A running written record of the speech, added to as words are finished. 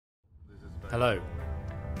Hello,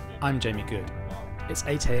 I'm Jamie Good. It's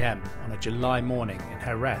 8 AM on a July morning in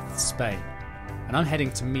Jerez, Spain, and I'm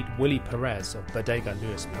heading to meet Willy Perez of Bodega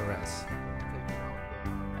Perez.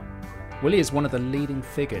 Willy is one of the leading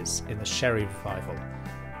figures in the sherry revival,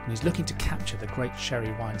 and he's looking to capture the great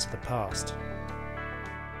sherry wines of the past.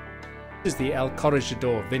 This is the El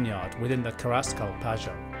Corregidor vineyard within the Carrascal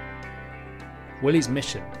pago. Willy's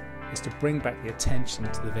mission is to bring back the attention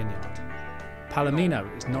to the vineyard. Palomino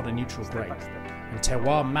is not a neutral grape, and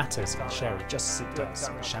terroir matters in sherry just as it does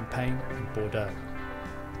in Champagne and Bordeaux.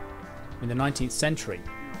 In the 19th century,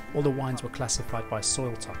 all the wines were classified by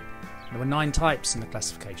soil type. There were 9 types in the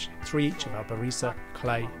classification, 3 each of albariza,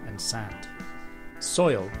 clay and sand.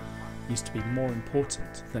 Soil used to be more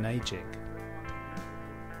important than aging.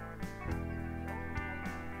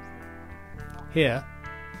 Here,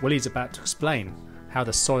 Willy's about to explain how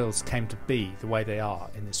the soils came to be the way they are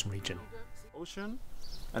in this region. Ocean,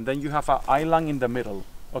 and then you have an island in the middle,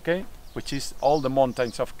 okay, which is all the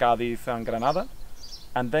mountains of Cádiz and Granada,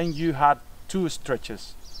 and then you had 2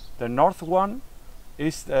 stretches. The north one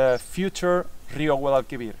is the future Río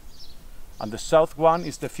Guadalquivir, and the south one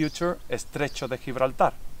is the future Estrecho de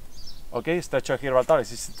Gibraltar. Okay, Estrecho de Gibraltar is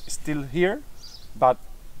still here, but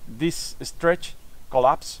this stretch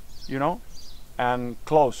collapsed, you know, and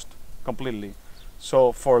closed completely.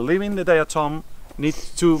 So for living the diatom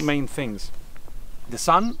needs 2 main things: the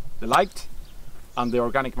sun, the light, and the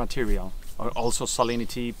organic material, or also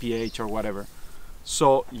salinity, pH, or whatever.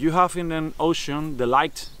 So you have in an ocean the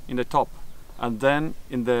light in the top, and then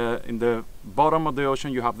in the bottom of the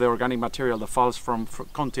ocean you have the organic material that falls from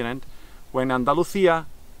continent. When Andalusia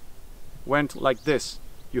went like this,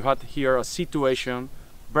 you had here a situation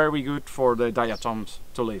very good for the diatoms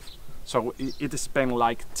to live. So it spent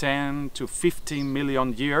like 10 to 15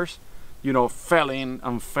 million years, you know, felling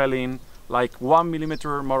and felling, like 1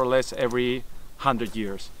 millimeter more or less every 100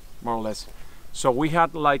 years, more or less. So we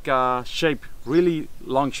had like a shape, really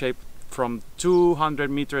long shape, from 200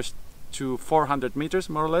 meters to 400 meters,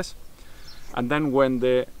 more or less. And then when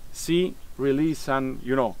the sea released and,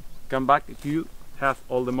 you know, come back, you have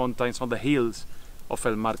all the mountains on the hills of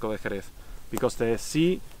El Marco de Jerez, because the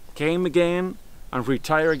sea came again and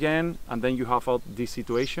retire again, and then you have all this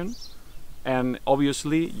situation. And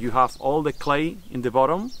obviously you have all the clay in the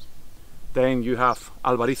bottom, then you have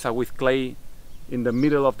albariza with clay in the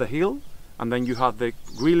middle of the hill, and then you have the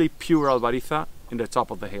really pure albariza in the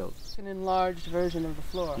top of the hill. An enlarged version of the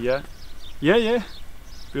floor. Yeah,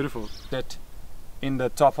 beautiful. That in the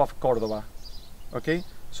top of Córdoba, okay?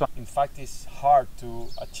 So in fact it's hard to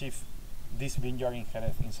achieve this vineyard in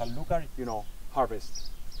Jerez. In Sanlúcar, you know, harvest.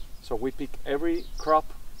 So we pick every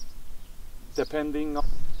crop depending on...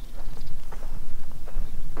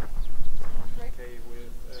 Okay,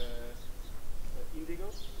 with indigo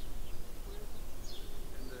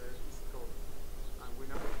and the East Coast. And we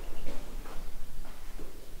know.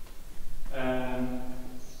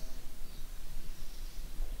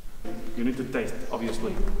 You need to taste,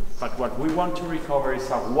 obviously. But what we want to recover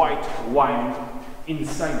is a white wine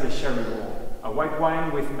inside the sherry wall. A white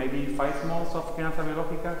wine with maybe 5 months of crianza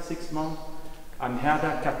biológica, 6 months, and had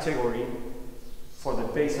a category for the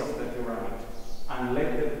base of the pyramid, and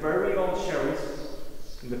let the very old sherries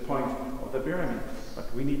in the point of the pyramid.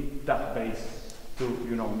 But we need that base to,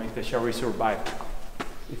 you know, make the sherry survive.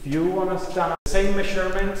 If you want to stand the same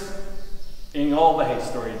measurements in all the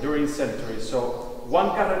history during centuries, so 1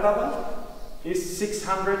 carretada is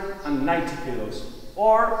 690 kilos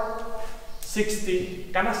or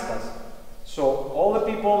 60 canastas. So all the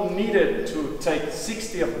people needed to take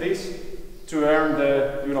 60 of this to earn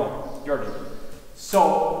the, you know, journey.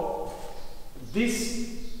 So this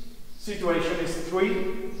situation is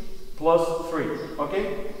 3 plus 3,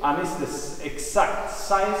 okay? And it's the exact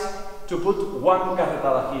size to put 1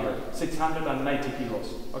 carretada here, 690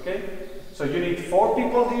 kilos, okay? So you need 4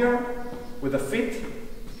 people here with the feet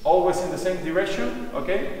always in the same direction,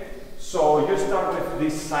 okay? So you start with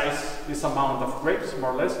this size, this amount of grapes,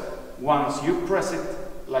 more or less. Once you press it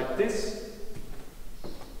like this,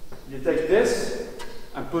 you take this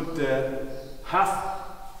and put the half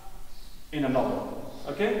in another,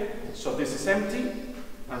 okay? So this is empty,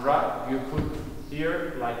 and right, you put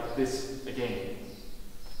here like this again,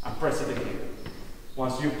 and press it again.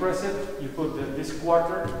 Once you press it, you put this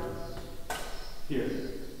quarter here,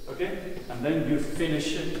 okay? And then you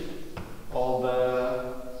finish it, all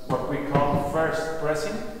the, what we call first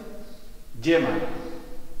pressing, Yema.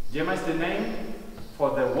 Yema is the name for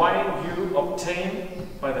the wine you obtain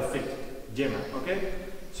by the feet. Yema, okay?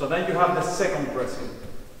 So then you have the second pressing.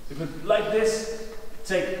 You put like this,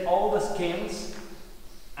 take all the skins,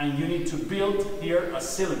 and you need to build here a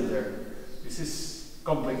cylinder. This is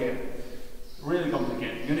complicated, really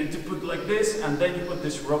complicated. You need to put like this, and then you put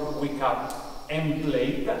this rope we cut en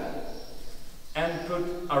plate and put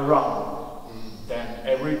around. Then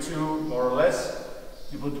every two, more or less,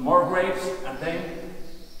 you put more grapes, and then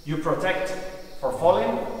you protect for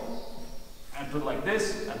falling, and put like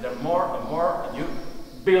this, and then more and more, and you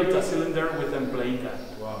build a cylinder with en plate.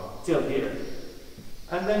 Wow. Till here.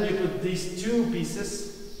 And then you put these two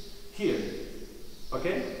pieces here,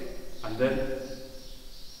 okay? And then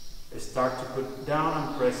start to put down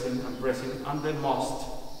and pressing, and the must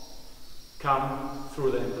come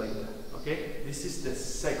through the en plate. Okay, this is the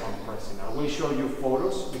second pressing. I will show you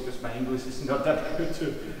photos because my English is not that good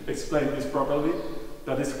to explain this properly.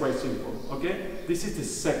 That is quite simple. Okay, this is the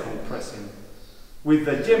second pressing. With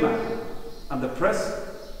the yema and the press,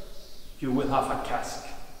 you will have a cask.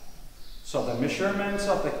 So the measurements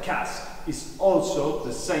of the cask is also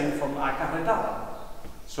the same from a carretada.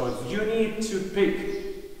 So if you need to pick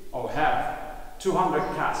or have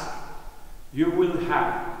 200 casks, you will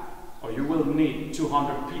have or you will need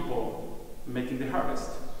 200 people making the harvest,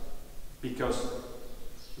 because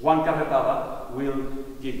one carretada will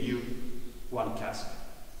give you one cask.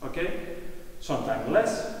 Okay? Sometimes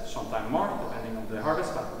less, sometimes more, depending on the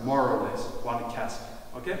harvest, but more or less one cask.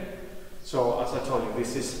 Okay? So as I told you,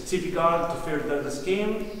 this is typical to filter the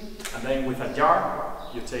skin, and then with a jar,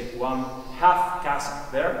 you take 1/2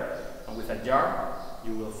 cask there, and with a jar,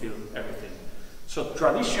 you will fill everything. So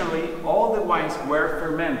traditionally, all the wines were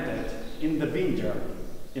fermented in the vineyard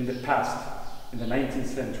in the past, in the 19th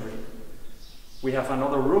century. We have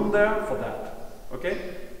another room there for that, okay?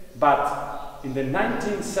 But in the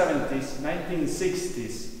 1970s,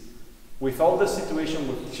 1960s, with all the situation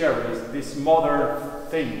with Sherries, this modern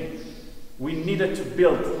thing, we needed to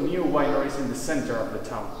build new wineries in the center of the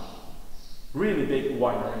town. Really big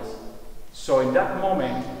wineries. So in that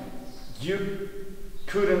moment, you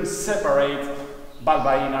couldn't separate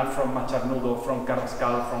Balbaina from Macharnudo, from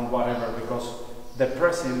Carrascal, from whatever, because the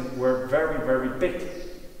pressing were very, very big.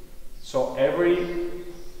 So every,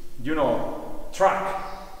 track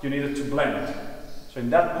you needed to blend. So in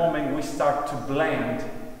that moment we start to blend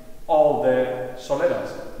all the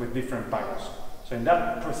soleras with different pagos. So in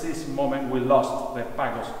that precise moment we lost the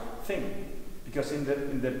pagos thing, because in the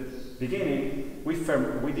beginning we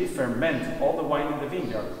did ferment all the wine in the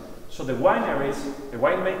vineyard. So the wineries, the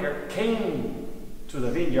winemaker came to the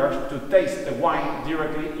vineyard to taste the wine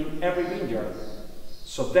directly in every vineyard.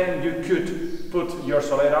 So then you could put your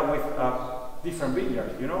solera with a different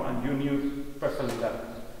vineyard, and you knew perfectly that.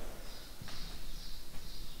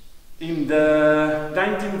 In the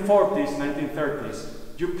 1940s, 1930s,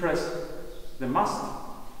 you press the mast,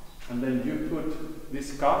 and then you put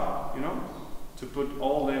this car, to put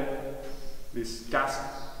all this cask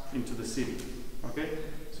into the city. Okay,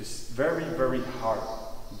 so it's very, very hard,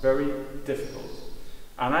 very difficult.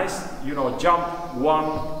 And I, jump one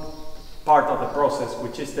part of the process,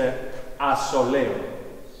 which is the asoleo.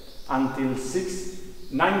 Until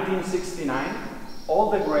 1969, all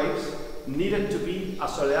the grapes needed to be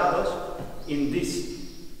asoleados in this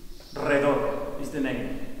redoble, is the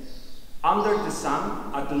name. Under the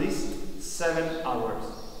sun, at least 7 hours.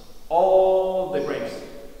 All the grapes,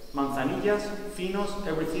 manzanillas, finos,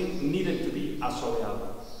 everything needed to be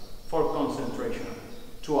asoleado for concentration,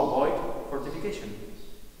 to avoid fortification.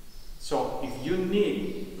 So if you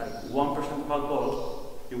need like 1% of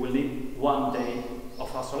alcohol, you will need 1 day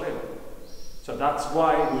of asoleo. So that's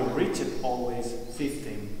why we reached always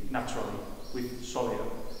 15 naturally with soleo.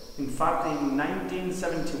 In fact, in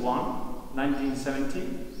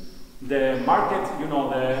 1970, the market,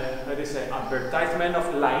 there is an advertisement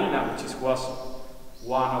of Laina, which was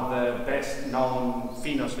one of the best known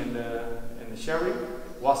finos in the sherry,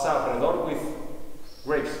 was a redor with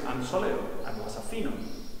grapes and soleo, and was a fino.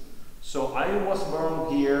 So I was born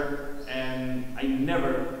here, and I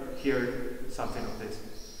never heard something of this.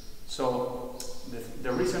 So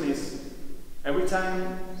the reason is, every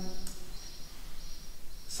time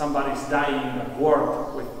somebody is dying at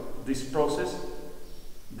work with this process,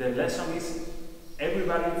 the lesson is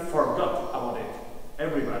everybody forgot about it.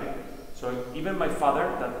 Everybody. So even my father,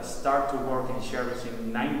 that started to work in Sherries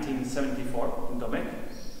in 1974 in Domecq,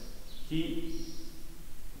 he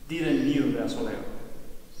didn't knew the asoleo.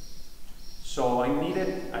 So I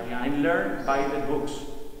learned by the books,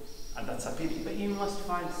 and that's a pity. But you must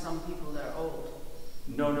find some people that are old.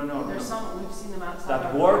 No. There's some, we've seen them outside.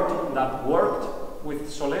 That worked with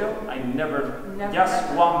soleo. I never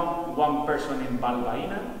just one person in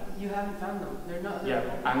Balbaina. You haven't found them. They're not. Yeah,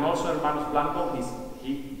 and also Hermanos Blanco.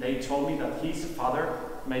 They told me that his father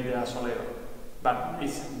made the asoleo, but I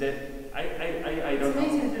don't know. It's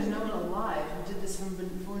amazing that there's no one alive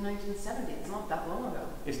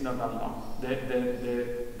It's not that long.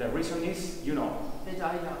 The reason is, you know, They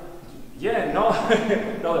die young. yeah, no,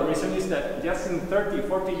 no, the reason is that just in 30,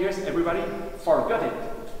 40 years, everybody forgot it.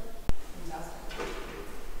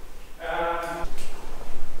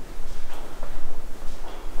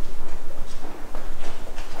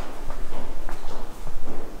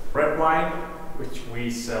 Red wine, which we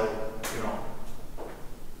sell, you know.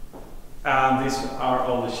 And these are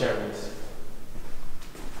all the sherries.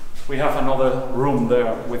 We have another room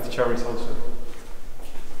there with cherries also.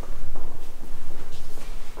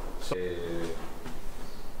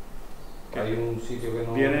 Hay un sitio que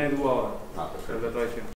no... Viene Edu ahora, Ah, el perfecto. de tradición.